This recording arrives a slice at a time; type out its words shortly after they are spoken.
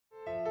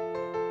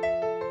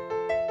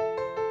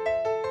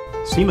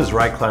SEMA's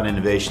Right Cloud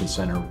Innovation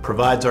Center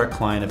provides our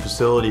client a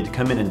facility to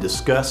come in and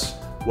discuss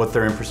what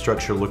their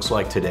infrastructure looks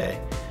like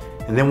today.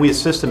 And then we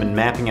assist them in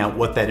mapping out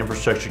what that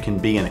infrastructure can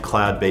be in a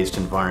cloud-based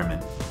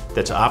environment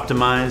that's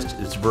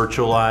optimized, it's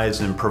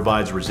virtualized, and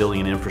provides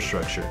resilient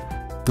infrastructure.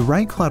 The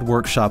Right Cloud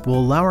Workshop will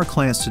allow our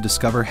clients to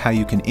discover how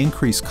you can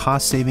increase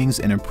cost savings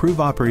and improve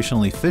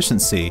operational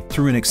efficiency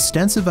through an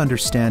extensive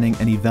understanding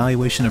and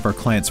evaluation of our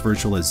clients'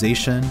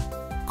 virtualization,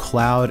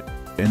 cloud,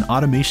 and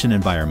automation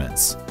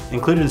environments.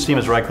 Included in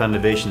SEMA's Right Cloud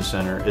Innovation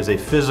Center is a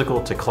physical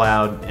to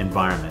cloud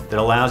environment that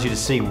allows you to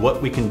see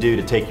what we can do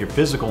to take your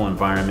physical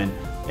environment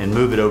and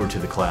move it over to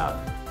the cloud.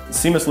 At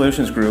SEMA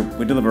Solutions Group,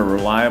 we deliver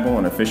reliable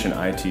and efficient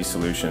IT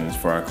solutions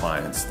for our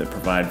clients that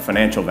provide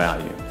financial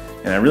value.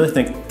 And I really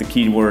think the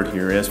key word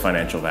here is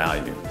financial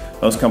value.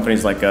 Most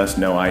companies like us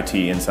know IT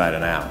inside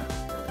and out.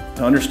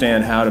 To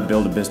understand how to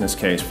build a business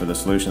case for the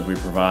solutions we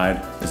provide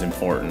is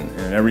important. And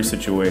in every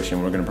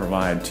situation, we're going to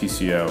provide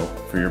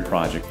TCO for your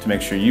project to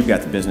make sure you've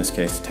got the business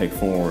case to take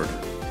forward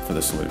for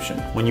the solution.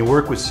 When you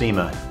work with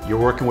SEMA, you're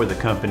working with a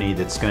company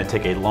that's going to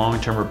take a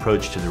long-term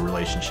approach to the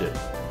relationship,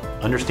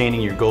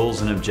 understanding your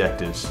goals and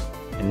objectives,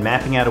 and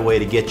mapping out a way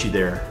to get you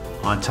there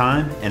on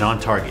time and on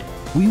target.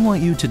 We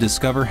want you to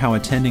discover how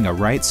attending a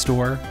Right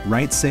Store,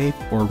 Right Safe,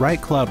 or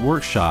Right Cloud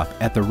workshop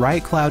at the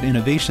Right Cloud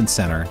Innovation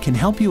Center can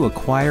help you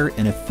acquire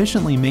and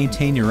efficiently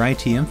maintain your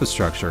IT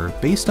infrastructure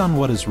based on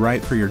what is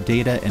right for your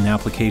data and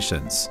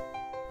applications.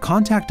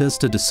 Contact us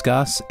to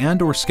discuss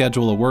and/or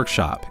schedule a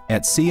workshop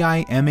at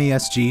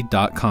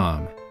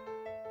cimasg.com.